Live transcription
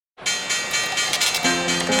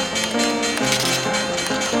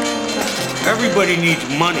Everybody needs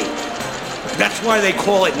money. That's why they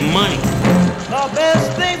call it money. The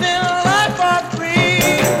best things in life are free,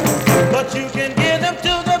 but you can give them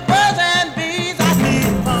to the birds and bees. I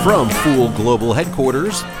need money. From Fool Global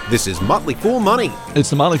Headquarters, this is Motley Fool Money.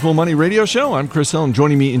 It's the Motley Fool Money radio show. I'm Chris Hill, and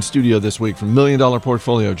joining me in studio this week from $1 Million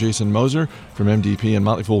Portfolio, Jason Moser, from MDP and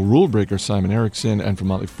Motley Fool Rule Breaker, Simon Erickson, and from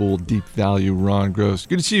Motley Fool Deep Value, Ron Gross.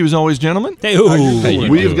 Good to see you as always, gentlemen. Hey,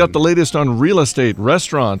 we have got the latest on real estate,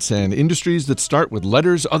 restaurants, and industries that start with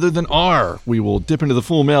letters other than R. We will dip into the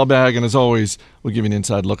Fool mailbag, and as always, we'll give you an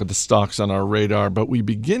inside look at the stocks on our radar. But we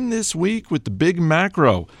begin this week with the big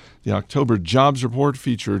macro. The October jobs report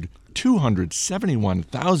featured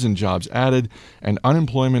 271,000 jobs added and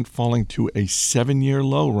unemployment falling to a 7-year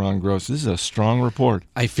low, Ron Gross. This is a strong report.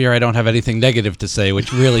 I fear I don't have anything negative to say,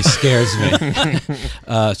 which really scares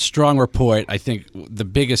me. Strong report. I think the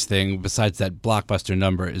biggest thing besides that blockbuster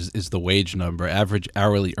number is the wage number. Average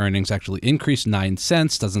hourly earnings actually increased 9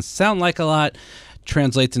 cents. Doesn't sound like a lot.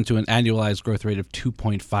 Translates into an annualized growth rate of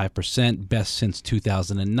 2.5%, best since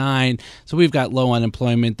 2009. So we've got low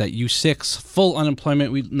unemployment. That U6 full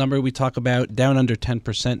unemployment number we talk about, down under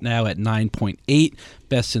 10% now at 9.8,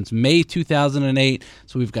 best since May 2008.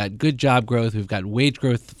 So we've got good job growth. We've got wage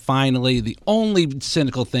growth finally. The only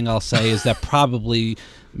cynical thing I'll say is that probably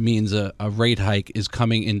means a rate hike is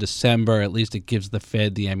coming in December. At least it gives the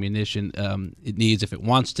Fed the ammunition it needs if it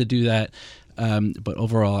wants to do that. But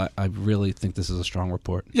overall, I really think this is a strong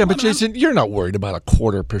report. Yeah, but Jason, you're not worried about a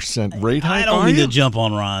 0.25% rate hike, I don't mean to jump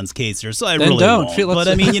on Ron's case here, so I then really don't. won't. But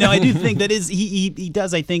I mean, I do think that is he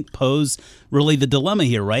does, I think, pose really the dilemma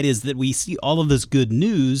here, right? Is that we see all of this good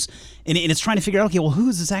news, and it's trying to figure out, okay, well, who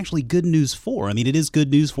is this actually good news for? I mean, it is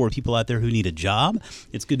good news for people out there who need a job.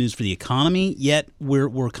 It's good news for the economy. Yet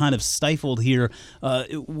we're kind of stifled here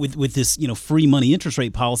with this free money interest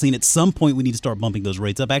rate policy, and at some point we need to start bumping those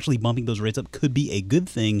rates up. Actually, bumping those rates up could be a good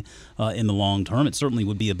thing in the long term. It certainly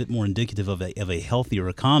would be a bit more indicative of a healthier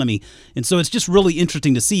economy. And so it's just really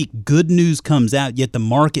interesting to see good news comes out, yet the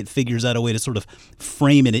market figures out a way to sort of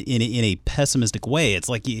frame it in a pessimistic way. It's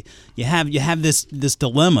like you have this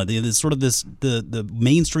dilemma, the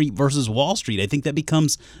Main Street versus Wall Street. I think that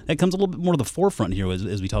comes a little bit more to the forefront here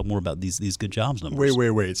as we talk more about these good jobs numbers.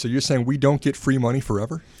 Wait. So you're saying we don't get free money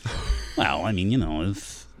forever? Well, I mean,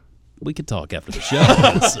 if we could talk after the show.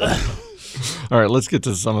 All right, let's get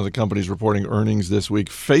to some of the companies reporting earnings this week.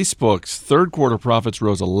 Facebook's third quarter profits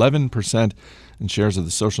rose 11%, and shares of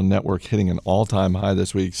the social network hitting an all-time high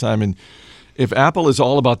this week. Simon, if Apple is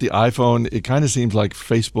all about the iPhone, it kind of seems like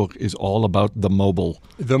Facebook is all about the mobile.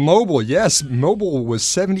 The mobile, yes. Mobile was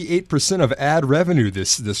 78% of ad revenue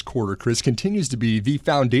this quarter, Chris. Continues to be the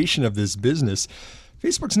foundation of this business.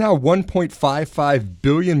 Facebook's now 1.55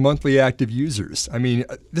 billion monthly active users. I mean,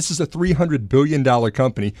 this is a $300 billion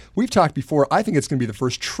company. We've talked before, I think it's going to be the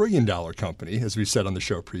first $1 trillion company, as we've said on the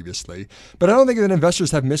show previously. But I don't think that investors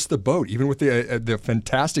have missed the boat, even with the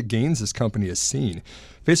fantastic gains this company has seen.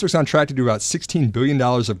 Facebook's on track to do about $16 billion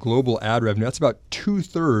of global ad revenue. That's about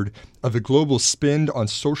 2/3 of the global spend on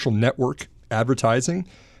social network advertising.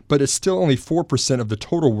 But it's still only 4% of the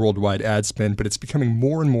total worldwide ad spend, but it's becoming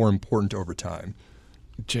more and more important over time.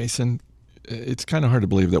 Jason, it's kind of hard to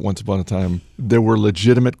believe that once upon a time there were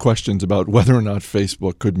legitimate questions about whether or not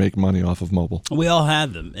Facebook could make money off of mobile. We all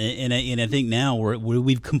had them, and I think now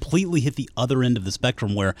we've completely hit the other end of the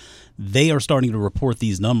spectrum where they are starting to report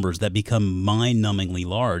these numbers that become mind-numbingly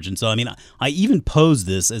large. And so, I mean, I even posed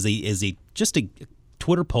this as a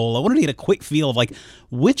Twitter poll. I wanted to get a quick feel of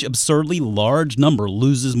which absurdly large number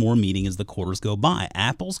loses more meaning as the quarters go by,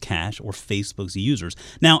 Apple's cash or Facebook's users.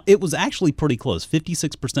 Now, it was actually pretty close.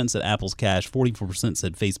 56% said Apple's cash, 44%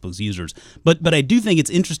 said Facebook's users. But I do think it's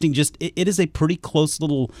interesting. It is a pretty close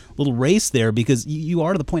little race there, because you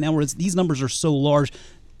are to the point now where these numbers are so large.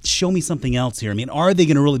 Show me something else here. I mean, are they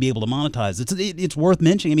going to really be able to monetize? It's worth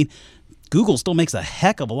mentioning. I mean, Google still makes a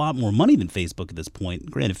heck of a lot more money than Facebook at this point.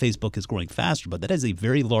 Granted, Facebook is growing faster, but that is a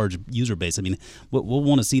very large user base. I mean, we'll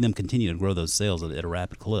want to see them continue to grow those sales at a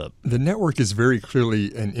rapid clip. The network is very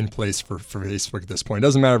clearly in place for Facebook at this point. It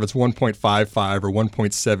doesn't matter if it's 1.55 or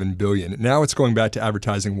 1.7 billion. Now it's going back to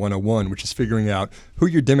advertising 101, which is figuring out who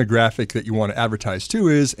your demographic that you want to advertise to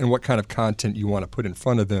is and what kind of content you want to put in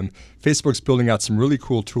front of them. Facebook's building out some really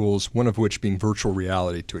cool tools, one of which being virtual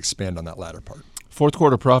reality, to expand on that latter part. Fourth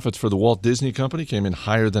quarter profits for the Walt Disney Company came in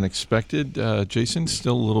higher than expected. Jason,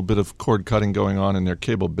 still a little bit of cord cutting going on in their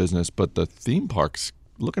cable business, but the theme parks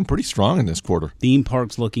looking pretty strong in this quarter. Theme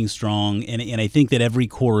parks looking strong, and I think that every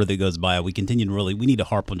quarter that goes by, we continue to we need to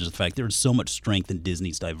harp on just the fact there's so much strength in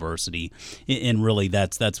Disney's diversity, and really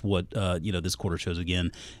that's what this quarter shows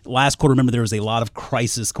again. Last quarter, remember, there was a lot of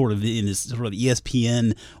crisis quarter in this sort of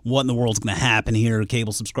ESPN. What in the world's going to happen here?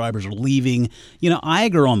 Cable subscribers are leaving.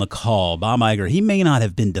 Iger on the call, Bob Iger, he may not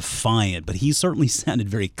have been defiant, but he certainly sounded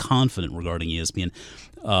very confident regarding ESPN.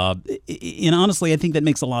 And honestly, I think that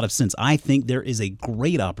makes a lot of sense. I think there is a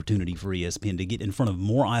great opportunity for ESPN to get in front of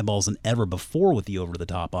more eyeballs than ever before with the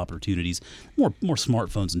over-the-top opportunities. More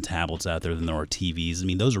smartphones and tablets out there than there are TVs. I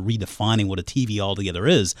mean, those are redefining what a TV altogether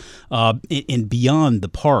is. And beyond the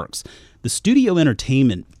parks, the studio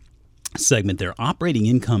entertainment segment, their operating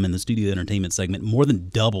income in the studio entertainment segment more than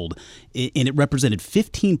doubled, and it represented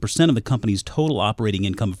 15% of the company's total operating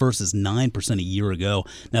income versus 9% a year ago.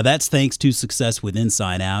 Now that's thanks to success with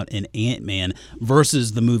Inside Out and Ant-Man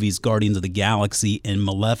versus the movies Guardians of the Galaxy and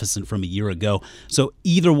Maleficent from a year ago. So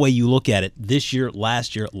either way you look at it, this year,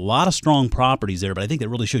 last year, a lot of strong properties there, but I think that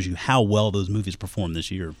really shows you how well those movies performed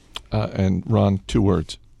this year. And Ron, 2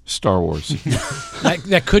 words. Star Wars.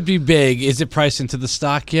 that could be big. Is it priced into the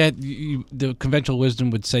stock yet? The conventional wisdom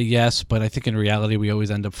would say yes, but I think in reality we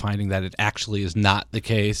always end up finding that it actually is not the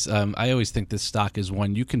case. I always think this stock is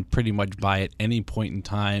one you can pretty much buy at any point in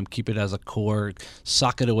time, keep it as a core,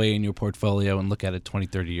 sock it away in your portfolio, and look at it 20,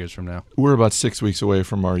 30 years from now. We're about 6 weeks away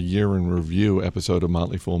from our year in review episode of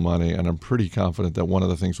Motley Fool Money, and I'm pretty confident that one of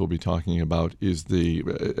the things we'll be talking about is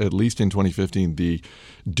at least in 2015, the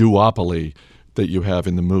duopoly that you have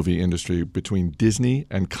in the movie industry between Disney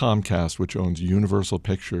and Comcast, which owns Universal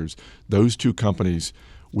Pictures. Those two companies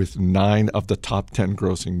with 9 of the top 10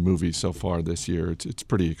 grossing movies so far this year. It's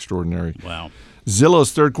pretty extraordinary. Wow.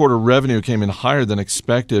 Zillow's third quarter revenue came in higher than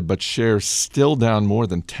expected, but shares still down more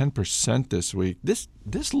than 10% this week.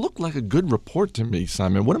 This looked like a good report to me,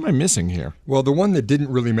 Simon. What am I missing here? Well, the one that didn't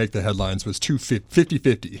really make the headlines was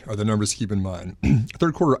 50-50 are the numbers to keep in mind.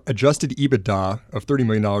 Third quarter adjusted EBITDA of $30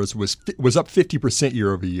 million was up 50%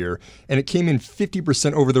 year over year, and it came in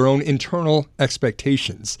 50% over their own internal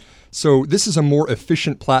expectations. So this is a more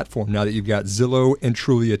efficient platform now that you've got Zillow and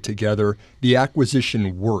Trulia together. The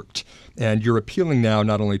acquisition worked. And you're appealing now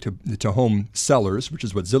not only to home sellers, which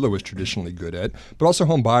is what Zillow was traditionally good at, but also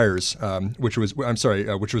home buyers, which was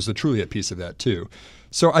the Trulia piece of that too.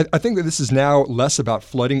 So I think that this is now less about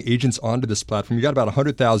flooding agents onto this platform. You got about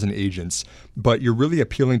 100,000 agents, but you're really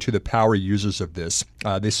appealing to the power users of this.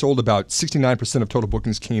 They sold about 69% of total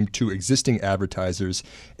bookings came to existing advertisers,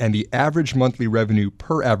 and the average monthly revenue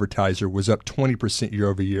per advertiser was up 20% year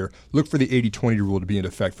over year. Look for the 80-20 rule to be in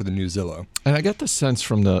effect for the new Zillow. And I got the sense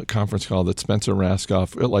from the conference call that Spencer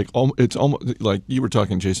Raskoff, it's almost like you were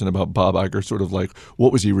talking, Jason, about Bob Iger, sort of like,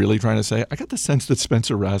 what was he really trying to say? I got the sense that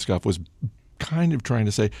Spencer Raskoff was kind of trying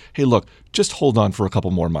to say, hey, look, just hold on for a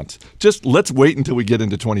couple more months. Just let's wait until we get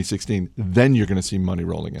into 2016. Then you're going to see money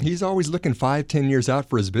rolling in. He's always looking 5-10 years out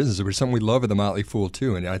for his business, which is something we love at the Motley Fool,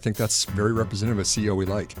 too. And I think that's very representative of a CEO we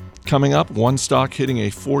like. Coming up, one stock hitting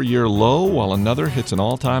a 4-year low while another hits an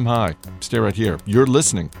all-time high. Stay right here. You're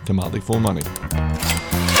listening to Motley Fool Money.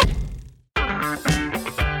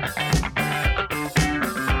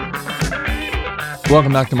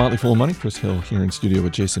 Welcome back to Motley Fool Money. Chris Hill here in studio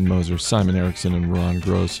with Jason Moser, Simon Erickson, and Ron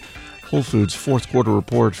Gross. Whole Foods' fourth quarter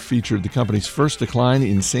report featured the company's first decline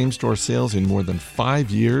in same-store sales in more than 5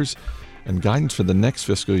 years, and guidance for the next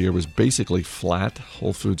fiscal year was basically flat.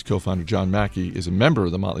 Whole Foods co-founder John Mackey is a member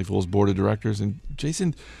of the Motley Fool's board of directors. And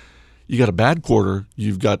Jason, you got a bad quarter,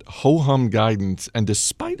 you've got ho-hum guidance, and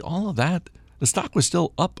despite all of that, the stock was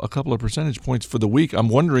still up a couple of percentage points for the week. I'm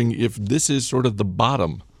wondering if this is sort of the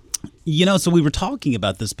bottom. So we were talking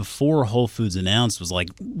about this before Whole Foods announced, was like,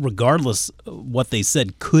 regardless what they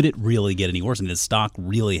said, could it really get any worse? And the stock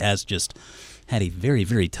really has just had a very,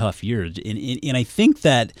 very tough year. And I think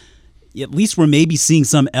that at least we're maybe seeing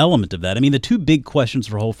some element of that. I mean, the two big questions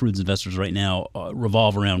for Whole Foods investors right now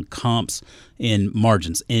revolve around comps and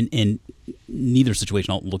margins, and neither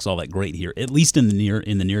situation looks all that great here, at least in the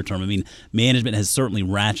near term. I mean, management has certainly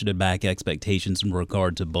ratcheted back expectations in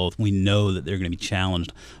regard to both. We know that they're going to be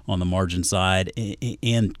challenged on the margin side,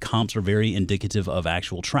 and comps are very indicative of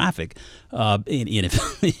actual traffic. And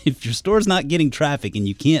if your store's not getting traffic and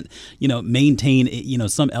you can't, maintain,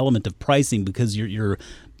 some element of pricing because you're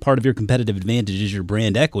part of your competitive advantage is your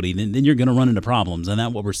brand equity, then you're going to run into problems, and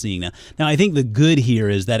that's what we're seeing now. Now, I think the good here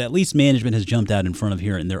is that at least management has jumped out in front of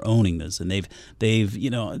here, and they're owning this, and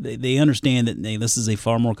they understand that this is a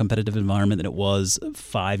far more competitive environment than it was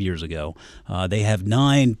 5 years ago. They have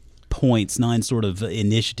 9 sort of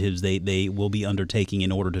initiatives they will be undertaking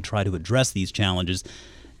in order to try to address these challenges.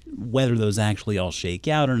 Whether those actually all shake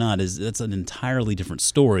out or not that's an entirely different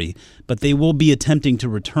story. But they will be attempting to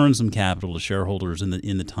return some capital to shareholders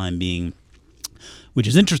in the time being, which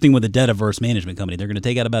is interesting with a debt-averse management company. They're going to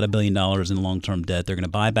take out about $1 billion in long-term debt. They're going to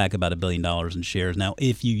buy back about $1 billion in shares. Now,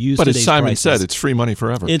 if you use But today's as Simon prices, said, it's free money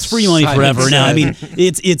forever. it's free money Simon forever. Now, I said. mean,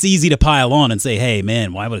 it's easy to pile on and say, hey,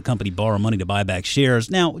 man, why would a company borrow money to buy back shares?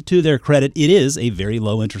 Now, to their credit, it is a very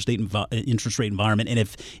low interest rate environment. And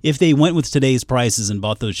if they went with today's prices and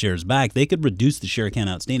bought those shares back, they could reduce the share count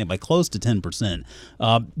outstanding by close to 10%.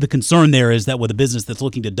 The concern there is that with a business that's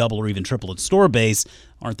looking to double or even triple its store base,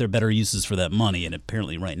 aren't there better uses for that money? And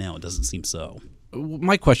apparently right now it doesn't seem so.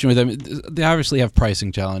 My question with them, they obviously have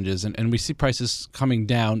pricing challenges, and we see prices coming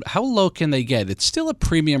down. How low can they get? It's still a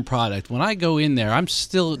premium product. When I go in there, I'm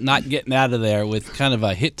still not getting out of there with kind of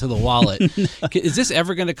a hit to the wallet. Is this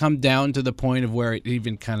ever going to come down to the point of where it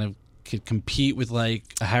even kind of could compete with like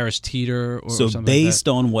a Harris Teeter or so something based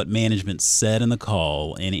like that? on what management said in the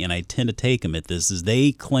call, and I tend to take them at this, is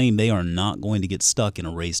they claim they are not going to get stuck in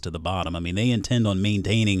a race to the bottom. I mean, they intend on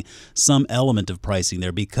maintaining some element of pricing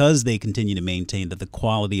there because they continue to maintain that the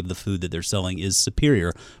quality of the food that they're selling is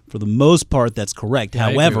superior. For the most part, that's correct. Yeah, I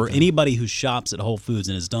agree However, with that. anybody who shops at Whole Foods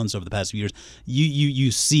and has done so over the past few years,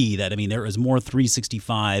 you see that. I mean, there is more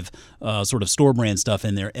 365 sort of store brand stuff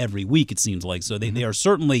in there every week, it seems like. So they are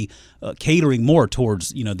certainly catering more towards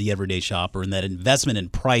the everyday shopper, and that investment in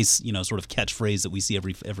price sort of catchphrase that we see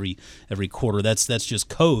every quarter. That's just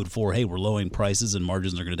code for, hey, we're lowering prices and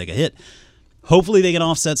margins are going to take a hit. Hopefully they can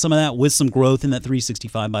offset some of that with some growth in that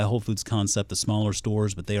 365 by Whole Foods concept, the smaller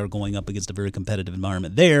stores, but they are going up against a very competitive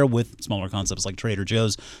environment there with smaller concepts like Trader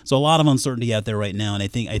Joe's. So a lot of uncertainty out there right now, and I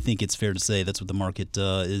think it's fair to say that's what the market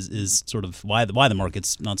is sort of why the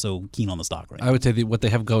market's not so keen on the stock right now. I would say what they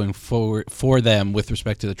have going forward for them with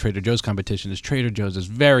respect to the Trader Joe's competition is Trader Joe's is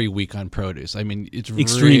very weak on produce. I mean, it's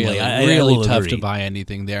Extremely. I really will tough agree. to buy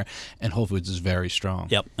anything there, and Whole Foods is very strong.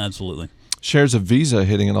 Yep, absolutely. Shares of Visa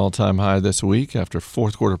hitting an all-time high this week after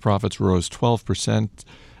fourth quarter profits rose 12%,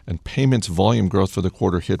 and payments volume growth for the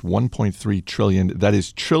quarter hit $1.3 trillion. That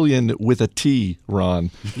is trillion with a T, Ron.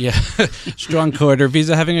 Yeah, strong quarter.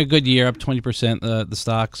 Visa having a good year, up 20% the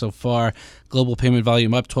stock so far. Global payment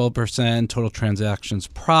volume up 12%. Total transactions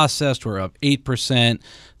processed were up 8%.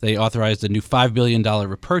 They authorized a new $5 billion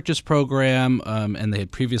repurchase program, and they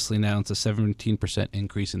had previously announced a 17%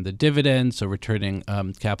 increase in the dividend, so returning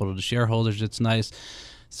capital to shareholders. It's nice.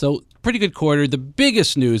 So pretty good quarter. The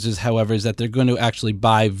biggest news is, however, is that they're going to actually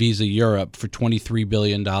buy Visa Europe for $23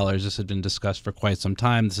 billion. This had been discussed for quite some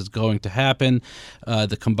time. This is going to happen.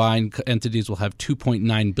 The combined entities will have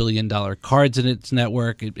 $2.9 billion cards in its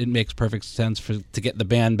network. It makes perfect sense to get the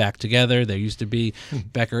band back together. There used to be,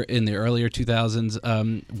 back in the earlier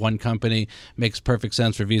 2000s, one company. Makes perfect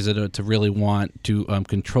sense for Visa to really want to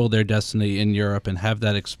control their destiny in Europe and have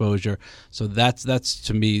that exposure. So that's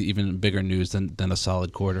to me even bigger news than a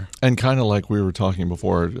solid quarter. And kind of like we were talking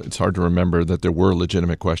before, it's hard to remember that there were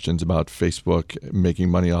legitimate questions about Facebook making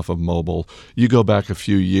money off of mobile. You go back a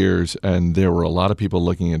few years, and there were a lot of people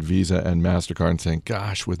looking at Visa and MasterCard and saying,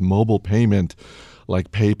 gosh, with mobile payment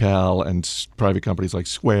like PayPal and private companies like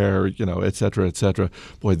Square, et cetera,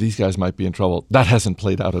 boy, these guys might be in trouble. That hasn't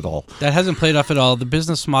played out at all. That hasn't played off at all. The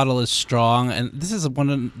business model is strong, and this is one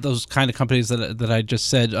of those kind of companies that I just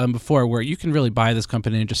said before, where you can really buy this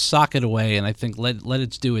company and just sock it away, and I think let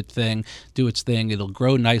it do its thing. It'll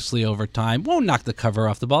grow nicely over time. Won't knock the cover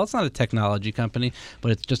off the ball. It's not a technology company,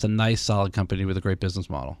 but it's just a nice, solid company with a great business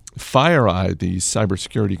model. FireEye, the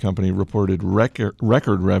cybersecurity company, reported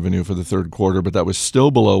record revenue for the third quarter, but that was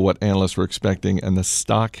still below what analysts were expecting, and the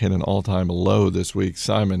stock hit an all-time low this week.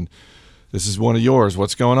 Simon, this is one of yours.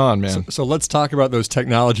 What's going on, man? So let's talk about those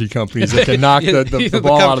technology companies that can knock the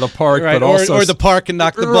ball out of the park, right, but also or the park can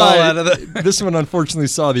knock the ball out of the. This one unfortunately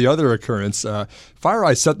saw the other occurrence.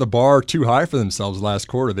 FireEye set the bar too high for themselves last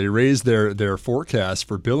quarter. They raised their forecast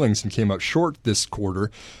for billings and came up short this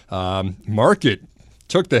quarter. Market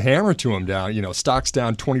took the hammer to them down. Stocks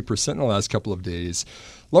down 20% in the last couple of days,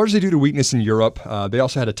 largely due to weakness in Europe. They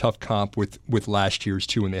also had a tough comp with last year's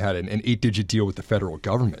too, when they had an 8-digit deal with the federal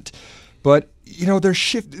government. But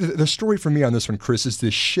the story for me on this one, Chris, is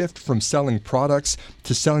this shift from selling products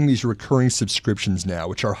to selling these recurring subscriptions now,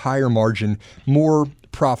 which are higher margin, more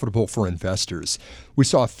profitable for investors. We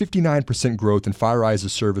saw a 59% growth in FireEye as a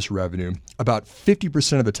service revenue. About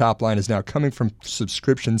 50% of the top line is now coming from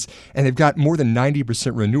subscriptions, and they've got more than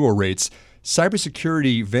 90% renewal rates.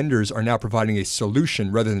 Cybersecurity vendors are now providing a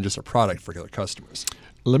solution rather than just a product for their customers.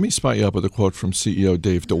 Let me spot you up with a quote from CEO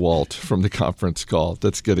Dave DeWalt from the conference call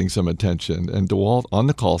that's getting some attention. And DeWalt on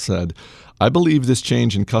the call said, I believe this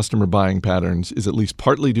change in customer buying patterns is at least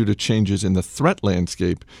partly due to changes in the threat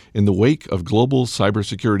landscape in the wake of global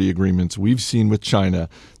cybersecurity agreements we've seen with China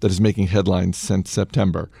that is making headlines since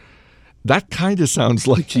September. That kind of sounds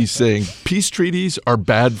like he's saying peace treaties are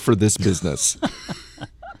bad for this business.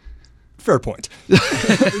 Fair point.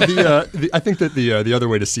 I think that the other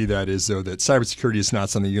way to see that is, though, that cybersecurity is not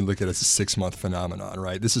something you can look at as a 6-month phenomenon,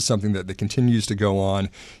 right? This is something that continues to go on,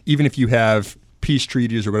 even if you have peace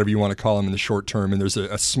treaties or whatever you want to call them in the short term, and there's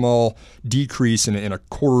a small decrease in a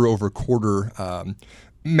quarter-over-quarter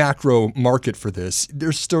macro market for this,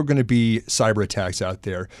 there's still going to be cyber attacks out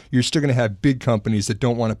there. You're still going to have big companies that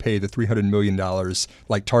don't want to pay the $300 million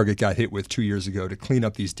like Target got hit with 2 years ago to clean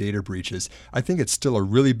up these data breaches. I think it's still a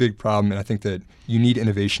really big problem, and I think that you need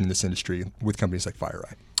innovation in this industry with companies like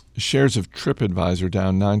FireEye. Shares of TripAdvisor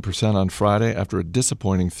down 9% on Friday after a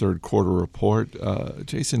disappointing third quarter report.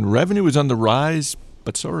 Jason, revenue is on the rise,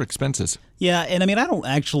 but so are expenses. Yeah, and I mean, I don't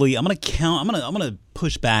actually. I'm going to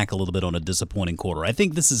push back a little bit on a disappointing quarter. I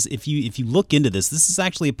think this is, if you look into this is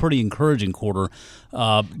actually a pretty encouraging quarter.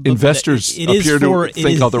 Investors appear to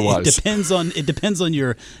think otherwise. It depends on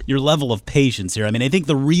your level of patience here. I mean, I think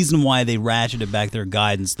the reason why they ratcheted back their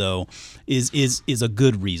guidance, though, is a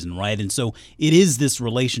good reason, right? And so it is this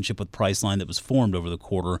relationship with Priceline that was formed over the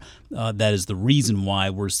quarter that is the reason why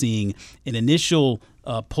we're seeing an initial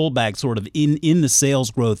pullback sort of in the sales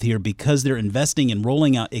growth here, because they're investing in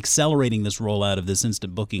accelerating this rollout of this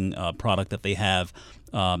instant booking product that they have,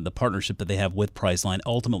 the partnership that they have with Priceline.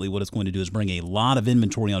 Ultimately, what it's going to do is bring a lot of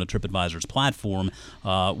inventory onto TripAdvisor's platform,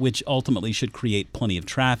 which ultimately should create plenty of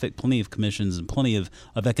traffic, plenty of commissions, and plenty of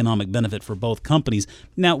economic benefit for both companies.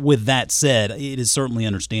 Now, with that said, it is certainly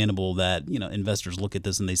understandable that investors look at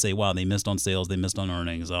this and they say, wow, they missed on sales, they missed on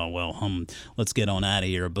earnings. Oh, well, let's get on out of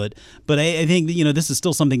here. But I think this is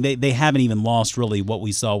still something they haven't even lost. Really, what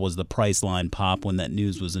we saw was the Priceline pop when that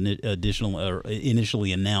news was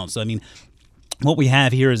initially announced. So, I mean, what we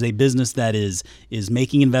have here is a business that is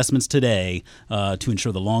making investments today to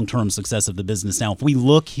ensure the long-term success of the business. Now, if we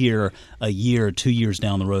look here a year, 2 years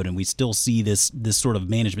down the road, and we still see this sort of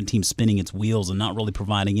management team spinning its wheels and not really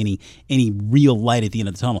providing any real light at the end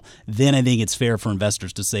of the tunnel, then I think it's fair for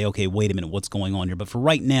investors to say, okay, wait a minute, what's going on here? But for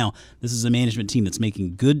right now, this is a management team that's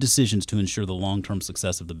making good decisions to ensure the long-term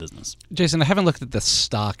success of the business. Jason, I haven't looked at the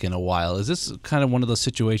stock in a while. Is this kind of one of those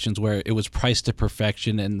situations where it was priced to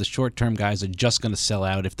perfection and the short-term guys are just going to sell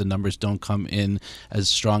out if the numbers don't come in as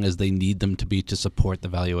strong as they need them to be to support the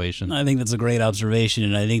valuation? I think that's a great observation,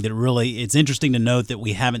 and I think that really it's interesting to note that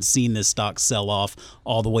we haven't seen this stock sell off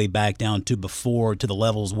all the way back down to the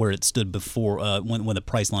levels where it stood before when the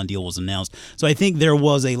Priceline deal was announced. So I think there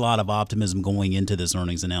was a lot of optimism going into this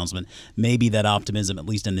earnings announcement. Maybe that optimism, at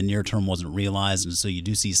least in the near term, wasn't realized, and so you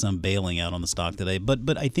do see some bailing out on the stock today.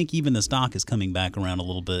 But I think even the stock is coming back around a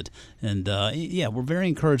little bit, and we're very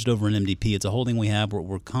encouraged over in MDP. It's a holding we have.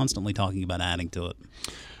 We're constantly talking about adding to it.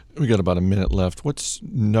 We got about a minute left. What's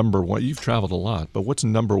number one? You've traveled a lot, but what's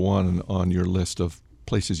number one on your list of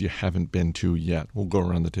places you haven't been to yet? We'll go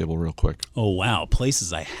around the table real quick. Oh, wow.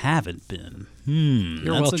 Places I haven't been.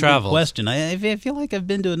 You're That's well-traveled. a good question. I feel like I've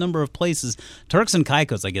been to a number of places. Turks and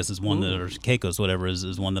Caicos, I guess, is one or Caicos, whatever,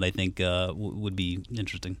 is one that I think would be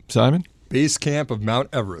interesting. Simon? Base camp of Mount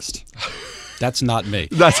Everest. That's not me.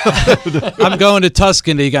 I'm going to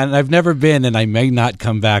Tuscany, and I've never been, and I may not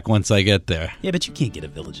come back once I get there. Yeah, but you can't get a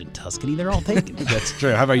village in Tuscany. They're all taken. That's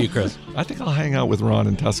true. How about you, Chris? I think I'll hang out with Ron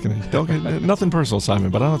in Tuscany. Don't get nothing personal,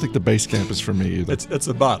 Simon, but I don't think the base camp is for me either. It's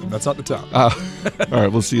the bottom. That's not the top. All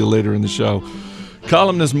right, we'll see you later in the show.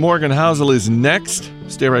 Columnist Morgan Housel is next.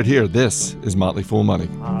 Stay right here. This is Motley Fool Money.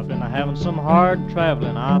 I've been having some hard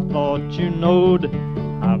traveling, I thought you knowed.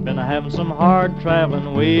 I've been having some hard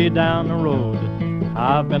traveling way down the road.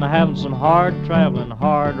 I've been having some hard traveling,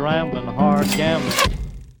 hard rambling, hard gambling.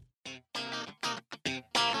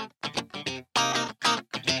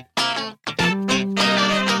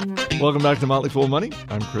 Welcome back to Motley Fool Money.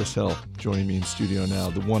 I'm Chris Hill. Joining me in studio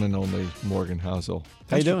now, the one and only Morgan Housel.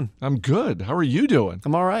 How you doing? I'm good. How are you doing?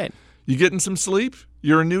 I'm all right. You getting some sleep?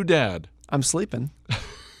 You're a new dad. I'm sleeping.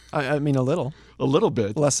 I mean, a little. A little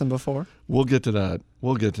bit. Less than before. We'll get to that.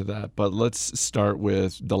 But let's start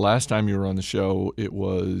with the last time you were on the show. It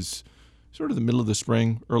was sort of the middle of the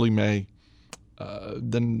spring, early May.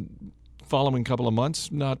 Then following couple of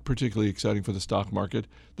months, not particularly exciting for the stock market.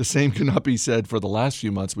 The same cannot be said for the last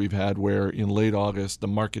few months we've had, where in late August the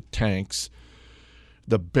market tanks.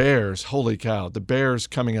 The bears, holy cow, the bears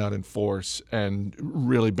coming out in force and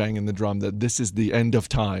really banging the drum that this is the end of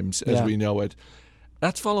times as we know it.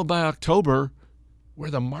 That's followed by October, where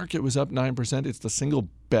the market was up 9%. It's the single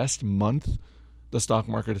best month the stock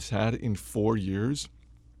market has had in 4 years.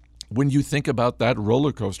 When you think about that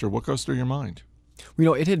roller coaster, what goes through your mind?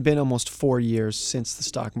 It had been almost 4 years since the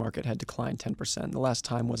stock market had declined 10%. The last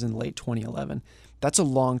time was in late 2011. That's a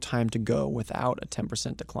long time to go without a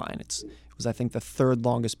 10% decline. It was, I think, the third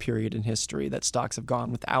longest period in history that stocks have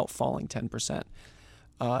gone without falling 10%.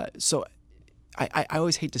 So I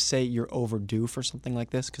always hate to say you're overdue for something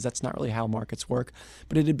like this because that's not really how markets work.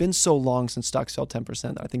 But it had been so long since stocks fell 10%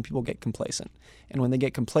 that I think people get complacent. And when they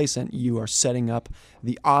get complacent, you are setting up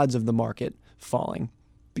the odds of the market falling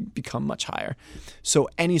become much higher. So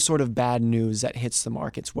any sort of bad news that hits the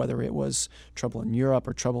markets, whether it was trouble in Europe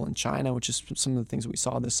or trouble in China, which is some of the things we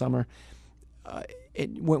saw this summer,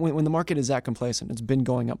 when the market is that complacent, it's been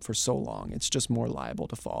going up for so long, it's just more liable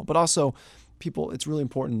to fall. But also, it's really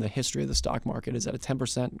important, the history of the stock market is that a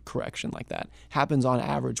 10% correction like that happens on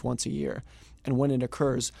average once a year. And when it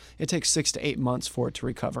occurs, it takes 6 to 8 months for it to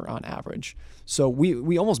recover on average. So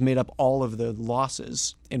we almost made up all of the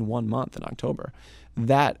losses in 1 month in October.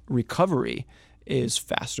 That recovery is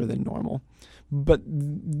faster than normal. But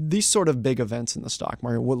these sort of big events in the stock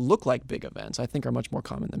market, what look like big events, I think are much more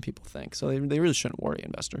common than people think. So they really shouldn't worry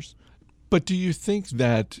investors. But do you think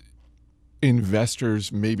that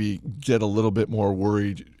investors maybe get a little bit more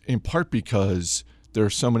worried, in part because there are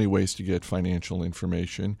so many ways to get financial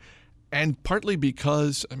information, and partly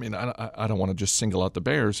because, I don't want to just single out the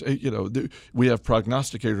bears. We have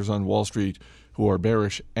prognosticators on Wall Street who are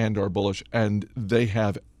bearish and are bullish, and they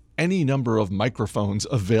have any number of microphones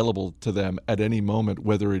available to them at any moment,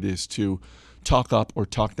 whether it is to talk up or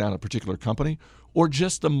talk down a particular company or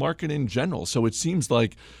just the market in general. So it seems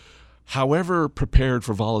like however prepared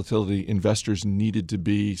for volatility investors needed to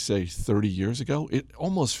be, say, 30 years ago, it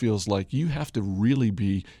almost feels like you have to really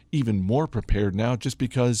be even more prepared now just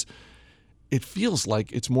because it feels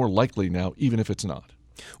like it's more likely now, even if it's not.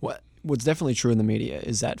 What's definitely true in the media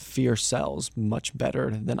is that fear sells much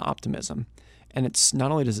better than optimism. And it's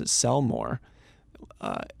not only does it sell more,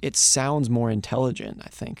 it sounds more intelligent, I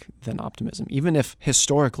think, than optimism. Even if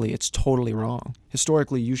historically it's totally wrong.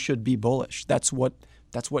 Historically, you should be bullish. That's what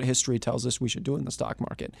history tells us we should do in the stock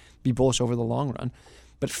market. Be bullish over the long run.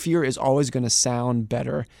 But fear is always going to sound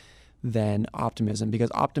better than optimism because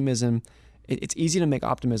optimism, it's easy to make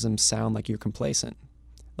optimism sound like you're complacent.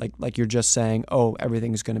 Like you're just saying, oh,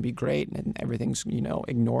 everything's going to be great and everything's,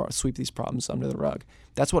 sweep these problems under the rug.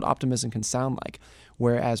 That's what optimism can sound like.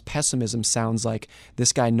 Whereas pessimism sounds like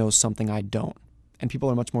this guy knows something I don't. And people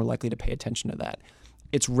are much more likely to pay attention to that.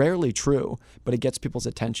 It's rarely true, but it gets people's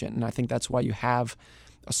attention. And I think that's why you have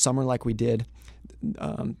a summer like we did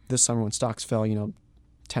this summer when stocks fell,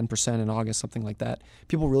 10% in August, something like that.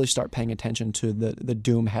 People really start paying attention to the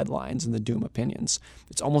doom headlines and the doom opinions.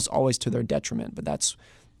 It's almost always to their detriment,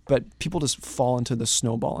 but people just fall into the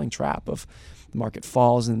snowballing trap of the market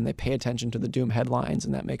falls and they pay attention to the doom headlines,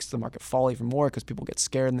 and that makes the market fall even more because people get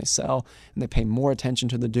scared and they sell and they pay more attention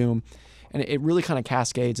to the doom. And it really kind of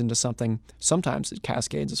cascades into something. Sometimes it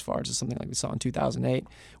cascades as far as something like we saw in 2008,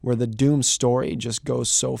 where the doom story just goes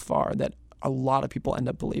so far that a lot of people end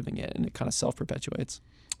up believing it, and it kind of self-perpetuates.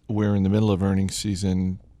 We're in the middle of earnings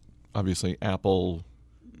season. Obviously, Apple,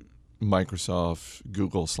 Microsoft,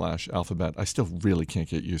 Google / Alphabet. I still really can't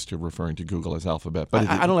get used to referring to Google as Alphabet. But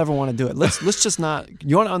I don't ever want to do it. Let's just not.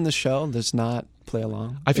 You want on the show? Let's not play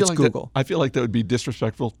along. I feel it's like Google. I feel like that would be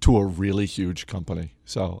disrespectful to a really huge company.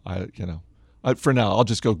 So for now, I'll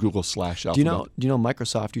just go Google / Alphabet. Do you know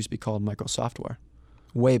Microsoft used to be called Microsoftware?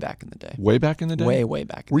 Way back in the day. Way back in the day? Way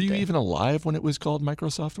back in Were the day. you even alive when it was called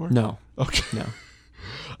Microsoftware? No. Okay. No.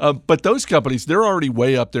 But those companies, they're already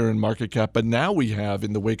way up there in market cap. But now we have,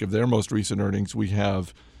 in the wake of their most recent earnings, we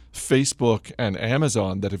have Facebook and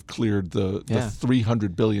Amazon that have cleared the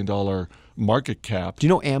 $300 billion market cap. Do you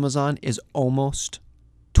know Amazon is almost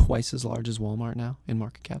twice as large as Walmart now in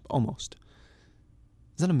market cap? Almost.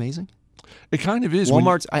 Isn't that amazing? It kind of is.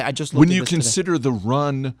 Walmart's, I just looked when at you this consider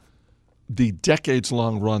today. The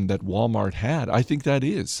decades-long run that Walmart had, I think that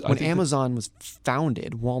is. When Amazon was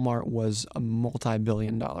founded, Walmart was a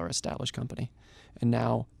multi-billion-dollar established company, and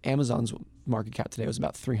now Amazon's market cap today was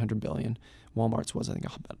about $300 billion. Walmart's was, I think,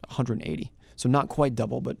 about 180. So not quite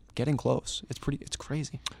double, but getting close. It's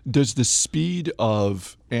crazy. Does the speed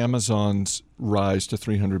of Amazon's rise to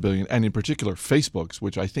 $300 billion, and in particular Facebook's,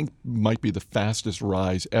 which I think might be the fastest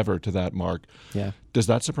rise ever to that mark, does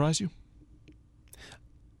that surprise you?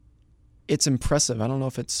 It's impressive. I don't know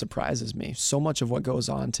if it surprises me. So much of what goes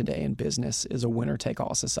on today in business is a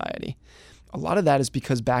winner-take-all society. A lot of that is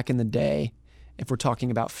because back in the day, if we're talking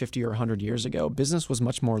about 50 or 100 years ago, business was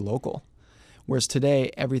much more local. Whereas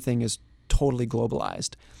today, everything is totally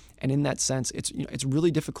globalized. And in that sense, it's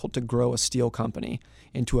really difficult to grow a steel company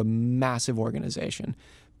into a massive organization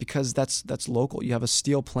because that's local. You have a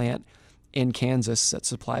steel plant in Kansas that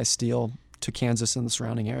supplies steel to Kansas and the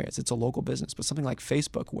surrounding areas. It's a local business. But something like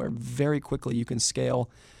Facebook, where very quickly you can scale,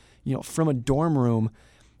 from a dorm room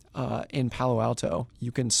in Palo Alto,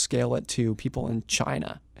 you can scale it to people in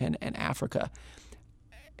China and Africa.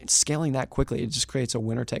 And scaling that quickly, it just creates a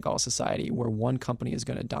winner-take-all society where one company is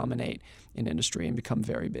going to dominate an industry and become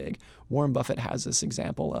very big. Warren Buffett has this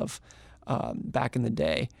example of back in the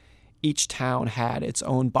day, each town had its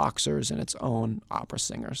own boxers and its own opera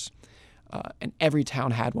singers. And every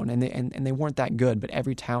town had one, and they weren't that good, but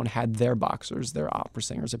every town had their boxers, their opera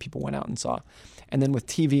singers that people went out and saw. And then with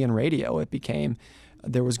TV and radio, it became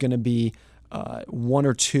there was going to be one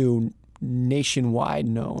or two nationwide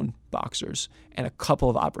known boxers and a couple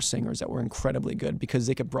of opera singers that were incredibly good because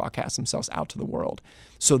they could broadcast themselves out to the world.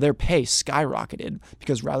 So their pay skyrocketed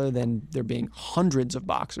because rather than there being hundreds of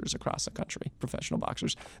boxers across the country, professional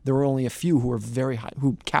boxers, there were only a few who were very high,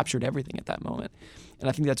 who captured everything at that moment. And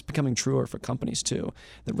I think that's becoming truer for companies too,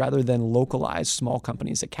 that rather than localized small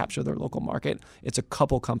companies that capture their local market, it's a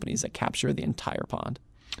couple companies that capture the entire pond.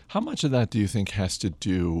 How much of that do you think has to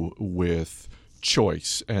do with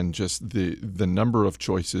choice and just the number of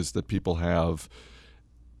choices that people have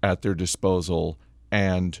at their disposal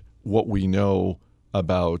and what we know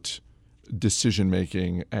about decision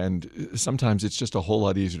making? And sometimes it's just a whole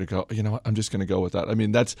lot easier to go, what, I'm just going to go with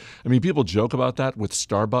that. People joke about that with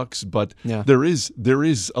Starbucks, but there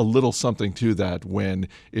is a little something to that when,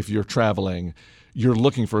 if you're traveling, you're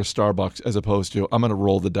looking for a Starbucks as opposed to, I'm going to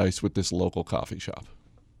roll the dice with this local coffee shop.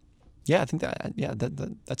 Yeah, I think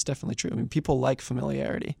that's definitely true. People like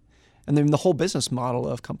familiarity. And then the whole business model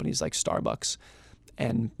of companies like Starbucks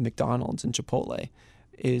and McDonald's and Chipotle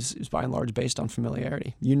is by and large based on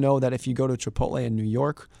familiarity. You know that if you go to Chipotle in New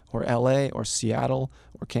York or LA or Seattle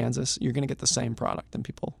or Kansas, you're going to get the same product, and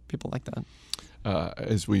people like that.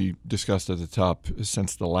 As we discussed at the top,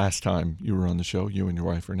 since the last time you were on the show, you and your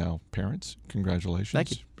wife are now parents. Congratulations.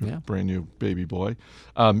 Thank you. Yeah. Brand new baby boy.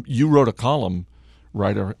 You wrote a column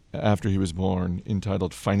right after he was born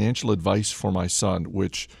entitled Financial Advice for My Son,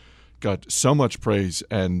 which got so much praise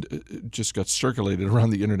and just got circulated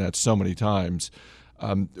around the internet so many times.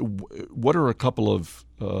 What are a couple of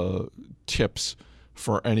tips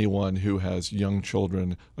for anyone who has young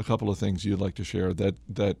children, a couple of things you'd like to share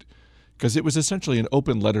that because it was essentially an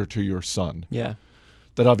open letter to your son. Yeah.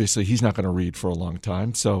 That obviously he's not going to read for a long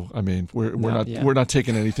time. So we're not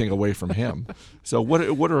taking anything away from him. So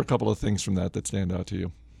what are a couple of things from that stand out to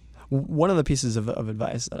you? One of the pieces of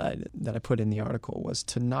advice that I put in the article was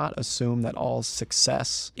to not assume that all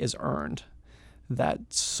success is earned. That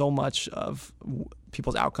so much of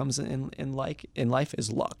people's outcomes in life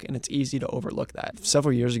is luck, and it's easy to overlook that.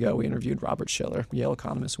 Several years ago, we interviewed Robert Shiller, Yale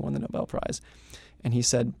economist who won the Nobel Prize. And he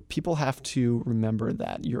said, people have to remember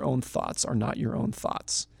that your own thoughts are not your own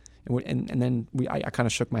thoughts. And then I kind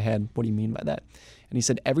of shook my head. What do you mean by that? And he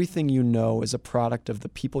said, everything you know is a product of the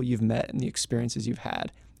people you've met and the experiences you've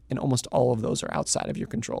had. And almost all of those are outside of your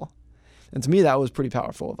control. And to me, that was pretty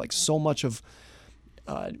powerful. Like so much of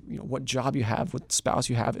what job you have, what spouse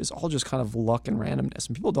you have is all just kind of luck and randomness.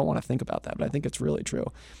 And people don't want to think about that, but I think it's really true.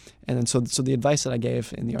 And then so the advice that I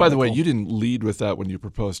gave in the article. By the way, you didn't lead with that when you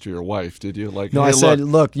proposed to your wife, did you? Like, no, hey, I said,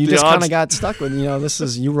 look, you just kind of got stuck with,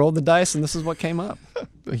 you rolled the dice and this is what came up.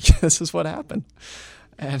 This is what happened.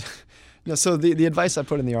 And so the advice I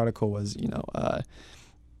put in the article was,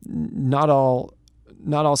 not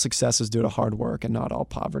all success is due to hard work, and not all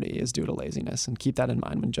poverty is due to laziness. And keep that in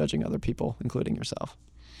mind when judging other people, including yourself.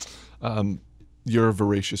 You're a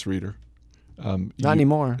voracious reader. Not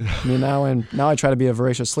anymore. Now I try to be a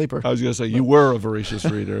voracious sleeper. I was going to say, you were a voracious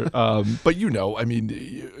reader. But you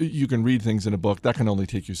can read things in a book. That can only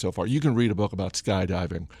take you so far. You can read a book about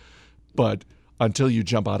skydiving, but until you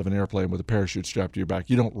jump out of an airplane with a parachute strapped to your back,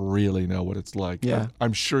 you don't really know what it's like. Yeah.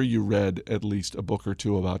 I'm sure you read at least a book or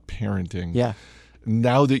two about parenting. Yeah.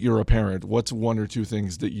 Now that you're a parent, what's one or two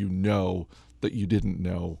things that you know that you didn't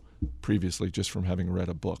know previously just from having read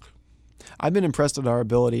a book? I've been impressed at our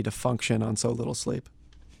ability to function on so little sleep.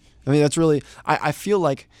 That's really, I feel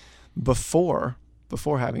like before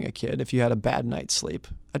having a kid, if you had a bad night's sleep,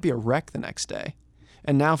 I'd be a wreck the next day.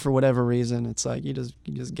 And now for whatever reason, it's like you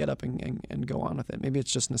just get up and go on with it. Maybe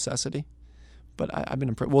it's just necessity. But I've been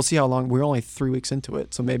impressed. We'll see how long. We're only 3 weeks into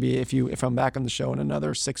it. So maybe if I'm back on the show in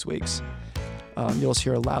another 6 weeks, you'll just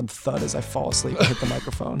hear a loud thud as I fall asleep and hit the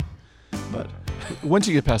microphone. But once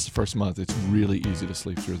you get past the first month, it's really easy to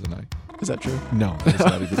sleep through the night. Is that true? No, that's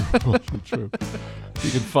not even true.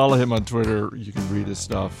 You can follow him on Twitter. You can read his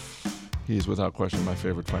stuff. He's without question my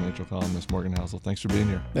favorite financial columnist, Morgan Housel. Thanks for being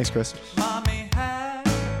here. Thanks, Chris. Mommy had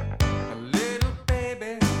a little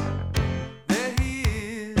baby. There he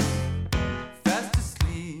is, fast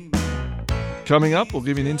asleep. Coming up, we'll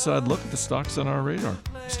give you an inside look at the stocks on our radar.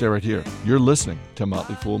 Stay right here. You're listening to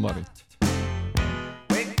Motley Fool Money.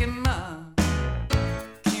 Wake him up,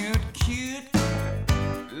 cute,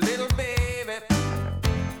 little baby,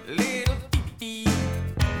 little pee-pee,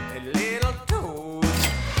 little toad.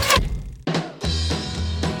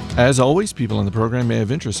 As always, people on the program may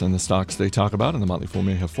have interest in the stocks they talk about, and the Motley Fool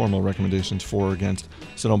may have formal recommendations for or against,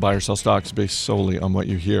 so don't buy or sell stocks based solely on what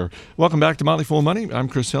you hear. Welcome back to Motley Fool Money. I'm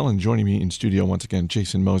Chris Hill, and joining me in studio once again,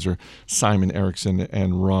 Jason Moser, Simon Erickson,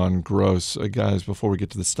 and Ron Gross. Guys, before we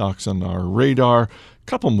get to the stocks on our radar, a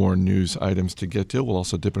couple more news items to get to. We'll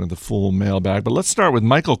also dip into the full mailbag, but let's start with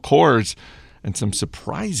Michael Kors and some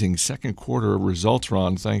surprising second quarter results,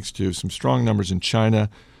 Ron, thanks to some strong numbers in China.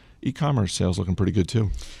 E-commerce sales looking pretty good,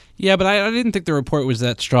 too. Yeah, but I didn't think the report was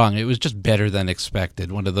that strong. It was just better than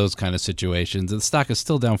expected, one of those kind of situations. The stock is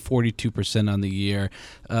still down 42% on the year.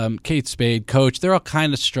 Kate Spade, Coach, they're all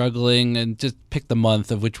kind of struggling, and just pick the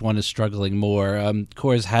month of which one is struggling more.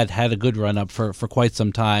 Coors had a good run-up for quite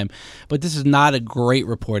some time, but this is not a great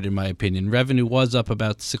report in my opinion. Revenue was up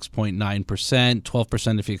about 6.9%,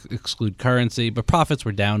 12% if you exclude currency, but profits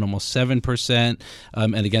were down almost 7%,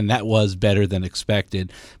 and again, that was better than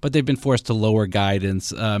expected. But they've been forced to lower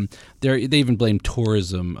guidance. They even blame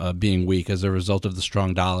tourism being weak as a result of the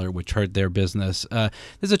strong dollar, which hurt their business.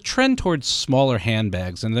 There's a trend towards smaller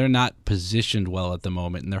handbags, and they're not positioned well at the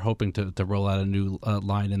moment, and they're hoping to roll out a new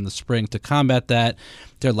line in the spring to combat that.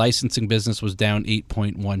 Their licensing business was down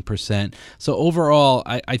 8.1%. So overall,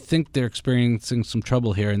 I think they're experiencing some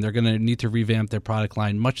trouble here, and they're going to need to revamp their product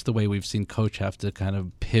line, much the way we've seen Coach have to kind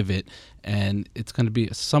of pivot, and it's going to be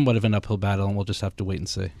somewhat of an uphill battle, and we'll just have to wait and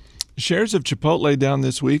see. Shares of Chipotle down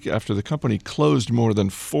this week after the company closed more than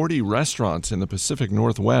 40 restaurants in the Pacific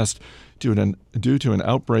Northwest due to an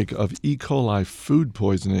outbreak of E. coli food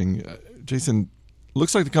poisoning. Jason,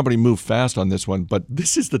 looks like the company moved fast on this one, but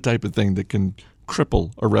this is the type of thing that can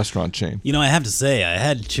cripple a restaurant chain. You know, I have to say, I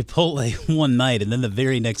had Chipotle one night, and then the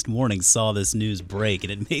very next morning saw this news break,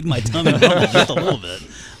 and it made my tummy rumble just a little bit.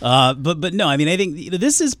 But no, I mean, I think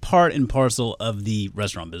this is part and parcel of the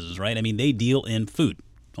restaurant business, right? I mean, they deal in food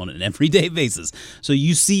on an everyday basis. So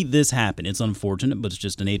you see this happen. It's unfortunate, but it's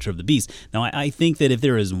just the nature of the beast. Now, I think that if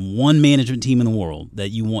there is one management team in the world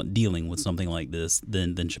that you want dealing with something like this,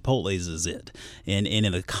 then Chipotle's is it. And in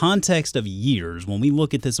the context of years, when we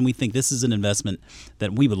look at this and we think this is an investment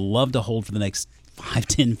that we would love to hold for the next 5,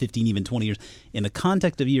 10, 15, even 20 years, in the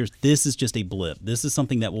context of years, this is just a blip. This is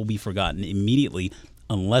something that will be forgotten immediately,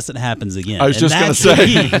 unless it happens again. I was just going to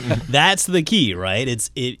say. That's the key, right?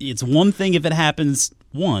 It's one thing if it happens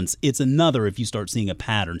once, it's another if you start seeing a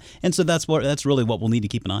pattern. And so that's really what we'll need to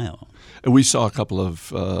keep an eye on. We saw a couple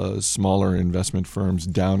of smaller investment firms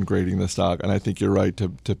downgrading the stock, and I think you're right to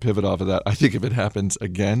pivot off of that. I think if it happens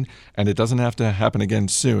again, and it doesn't have to happen again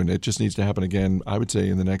soon, it just needs to happen again, I would say,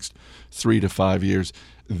 in the next 3 to 5 years,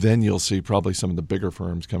 then you'll see probably some of the bigger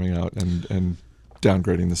firms coming out and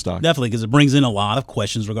downgrading the stock. Definitely, because it brings in a lot of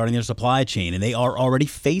questions regarding their supply chain, and they are already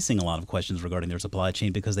facing a lot of questions regarding their supply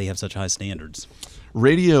chain because they have such high standards.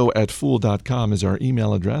 Radio@fool.com is our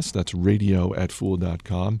email address. That's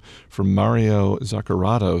radio@fool.com. From Mario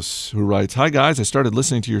Zacharatos, who writes, "Hi guys, I started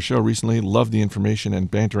listening to your show recently. Love the information and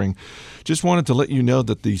bantering. Just wanted to let you know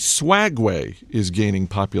that the Swagway is gaining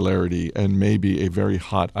popularity and may be a very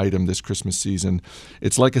hot item this Christmas season.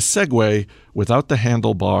 It's like a Segway without the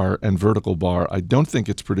handlebar and vertical bar. I don't think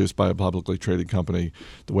it's produced by a publicly traded company.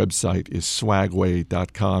 The website is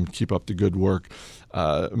swagway.com. Keep up the good work."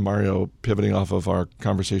 Mario, pivoting off of our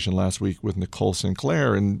conversation last week with Nicole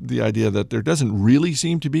Sinclair and the idea that there doesn't really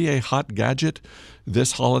seem to be a hot gadget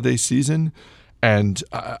this holiday season. And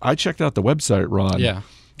I checked out the website, Ron. Yeah.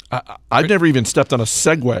 I've never even stepped on a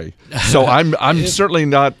Segway, so I'm certainly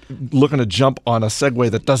not looking to jump on a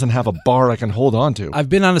Segway that doesn't have a bar I can hold on to. I've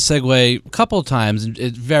been on a Segway a couple of times, and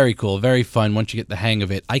it's very cool, very fun once you get the hang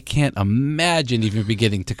of it. I can't imagine even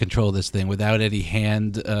beginning to control this thing without any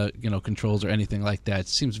hand controls or anything like that. It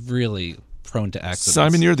seems really prone to accidents.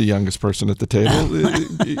 Simon, you're the youngest person at the table.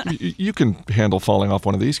 You can handle falling off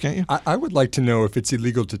one of these, can't you? I would like to know if it's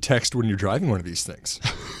illegal to text when you're driving one of these things.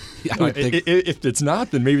 I would think. If it's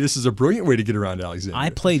not, then maybe this is a brilliant way to get around Alexander. I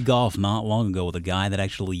played golf not long ago with a guy that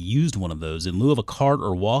actually used one of those in lieu of a cart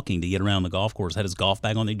or walking to get around the golf course. Had his golf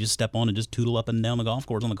bag on, they just step on and just tootle up and down the golf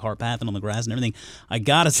course on the cart path and on the grass and everything. I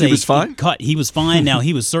gotta say, he was fine. He was fine. Now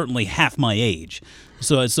he was certainly half my age.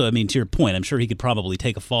 So I mean, to your point, I'm sure he could probably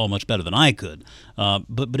take a fall much better than I could.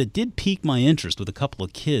 But it did pique my interest with a couple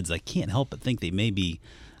of kids. I can't help but think they may be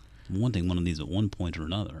wanting one of these at one point or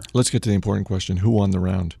another. Let's get to the important question. Who won the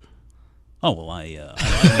round? Oh, well, I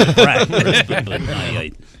brag,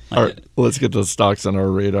 but All right, let's get to the stocks on our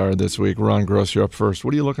radar this week. Ron Gross, you're up first.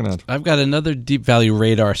 What are you looking at? I've got another deep value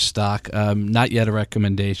radar stock, not yet a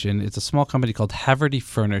recommendation. It's a small company called Haverty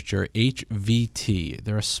Furniture, HVT.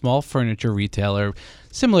 They're a small furniture retailer,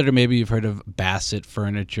 similar to maybe you've heard of Bassett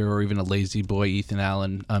Furniture or even a Lazy Boy, Ethan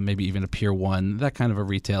Allen, maybe even a Pier 1, that kind of a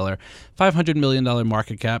retailer. $500 million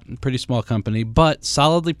market cap, pretty small company, but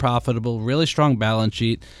solidly profitable, really strong balance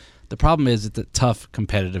sheet. The problem is it's a tough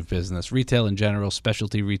competitive business. Retail in general,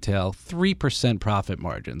 specialty retail, 3% profit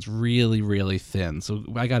margins, really, really thin. So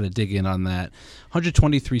I got to dig in on that.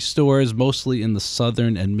 123 stores, mostly in the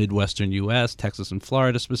southern and midwestern U.S., Texas and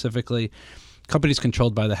Florida specifically. Companies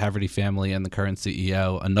controlled by the Haverty family and the current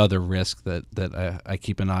CEO, another risk that I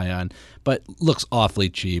keep an eye on, but looks awfully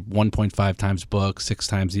cheap. 1.5 times book, 6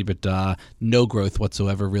 times EBITDA, no growth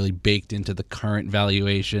whatsoever really baked into the current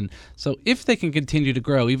valuation. So if they can continue to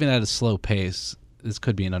grow, even at a slow pace, this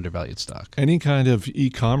could be an undervalued stock. Any kind of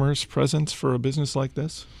e-commerce presence for a business like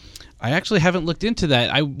this? I actually haven't looked into that.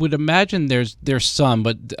 I would imagine there's some,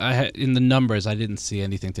 but in the numbers, I didn't see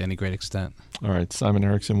anything to any great extent. All right, Simon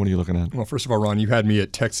Erickson, what are you looking at? Well, first of all, Ron, you had me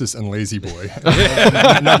at Texas and Lazy Boy.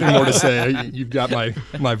 Nothing more to say. You've got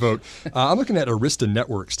my vote. I'm looking at Arista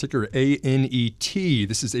Networks, ticker ANET.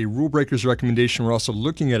 This is a rule breakers recommendation. We're also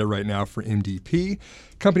looking at it right now for MDP.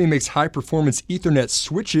 Company makes high-performance Ethernet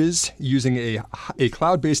switches using a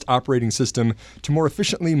cloud-based operating system to more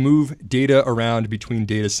efficiently move data around between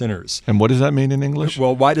data centers. And what does that mean in English?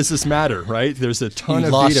 Well, why does this matter, right? There's a ton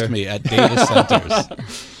of lost data. me at data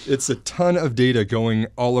centers. It's a ton of data going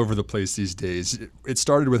all over the place these days. It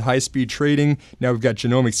started with high-speed trading. Now we've got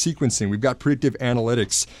genomic sequencing. We've got predictive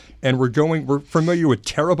analytics. And we're familiar with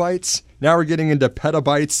terabytes. Now we're getting into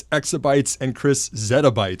petabytes, exabytes, and Chris,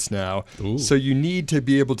 zettabytes now. Ooh. So you need to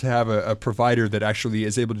be able to have a provider that actually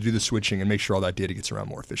is able to do the switching and make sure all that data gets around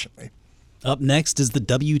more efficiently. Up next is the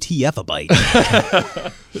WTF-a-byte.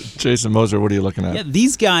 Jason Moser, what are you looking at? Yeah,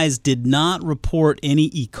 these guys did not report any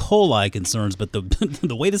E. coli concerns, but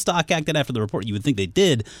the way the stock acted after the report, you would think they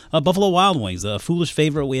did. Buffalo Wild Wings, a foolish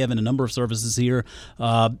favorite we have in a number of services here.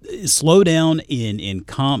 Slowdown in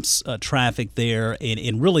comps traffic there,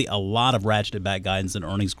 and really a lot of ratcheted back guidance and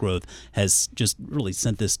earnings growth has just really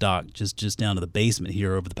sent this stock just down to the basement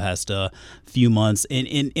here over the past few months.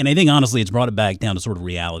 And I think, honestly, it's brought it back down to sort of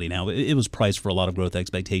reality now. It was priced for a lot of growth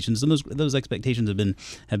expectations, and those expectations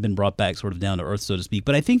have been brought back sort of down to earth, so to speak.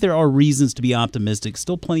 But I think there are reasons to be optimistic.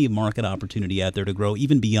 Still plenty of market opportunity out there to grow,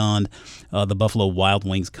 even beyond the Buffalo Wild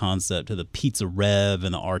Wings concept to the Pizza Rev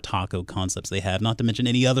and the Our Taco concepts they have, not to mention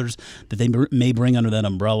any others that they may bring under that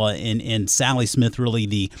umbrella. And Sally Smith, really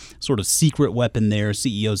the sort of secret weapon there,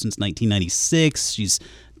 CEO since 1996. She's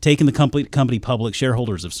taking the company public.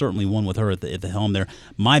 Shareholders have certainly won with her at the helm there.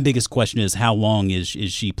 My biggest question is, how long is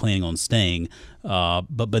she planning on staying?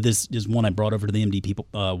 But this is one I brought over to the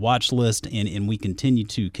MDP watch list, and we continue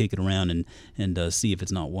to kick it around and see if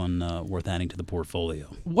it's not one worth adding to the portfolio.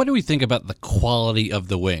 What do we think about the quality of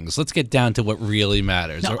the wings? Let's get down to what really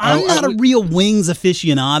matters. Now, I'm not a real wings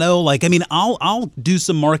aficionado. Like, I mean, I'll do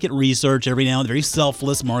some market research every now and then, very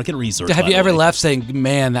selfless market research. Have you ever left saying,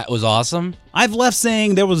 "Man, that was awesome"? I've left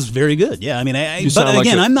saying that was very good. Yeah, I mean, but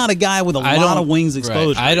again, I'm not a guy with a lot of wings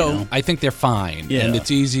exposure. Right. I don't. You know? I think they're fine, Yeah. and it's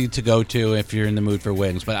easy to go to if you're in the mood for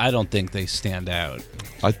wings. But I don't think they stand out.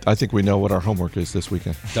 I think we know what our homework is this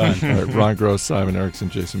weekend. Done. All right, Ron Gross, Simon Erickson,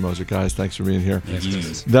 Jason Moser. Guys, thanks for being here.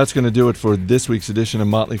 Yes. That's going to do it for this week's edition of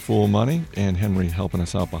Motley Fool Money. And Henry helping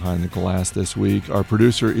us out behind the glass this week. Our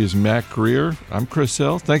producer is Matt Greer. I'm Chris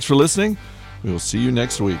Hill. Thanks for listening. We will see you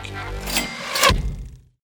next week.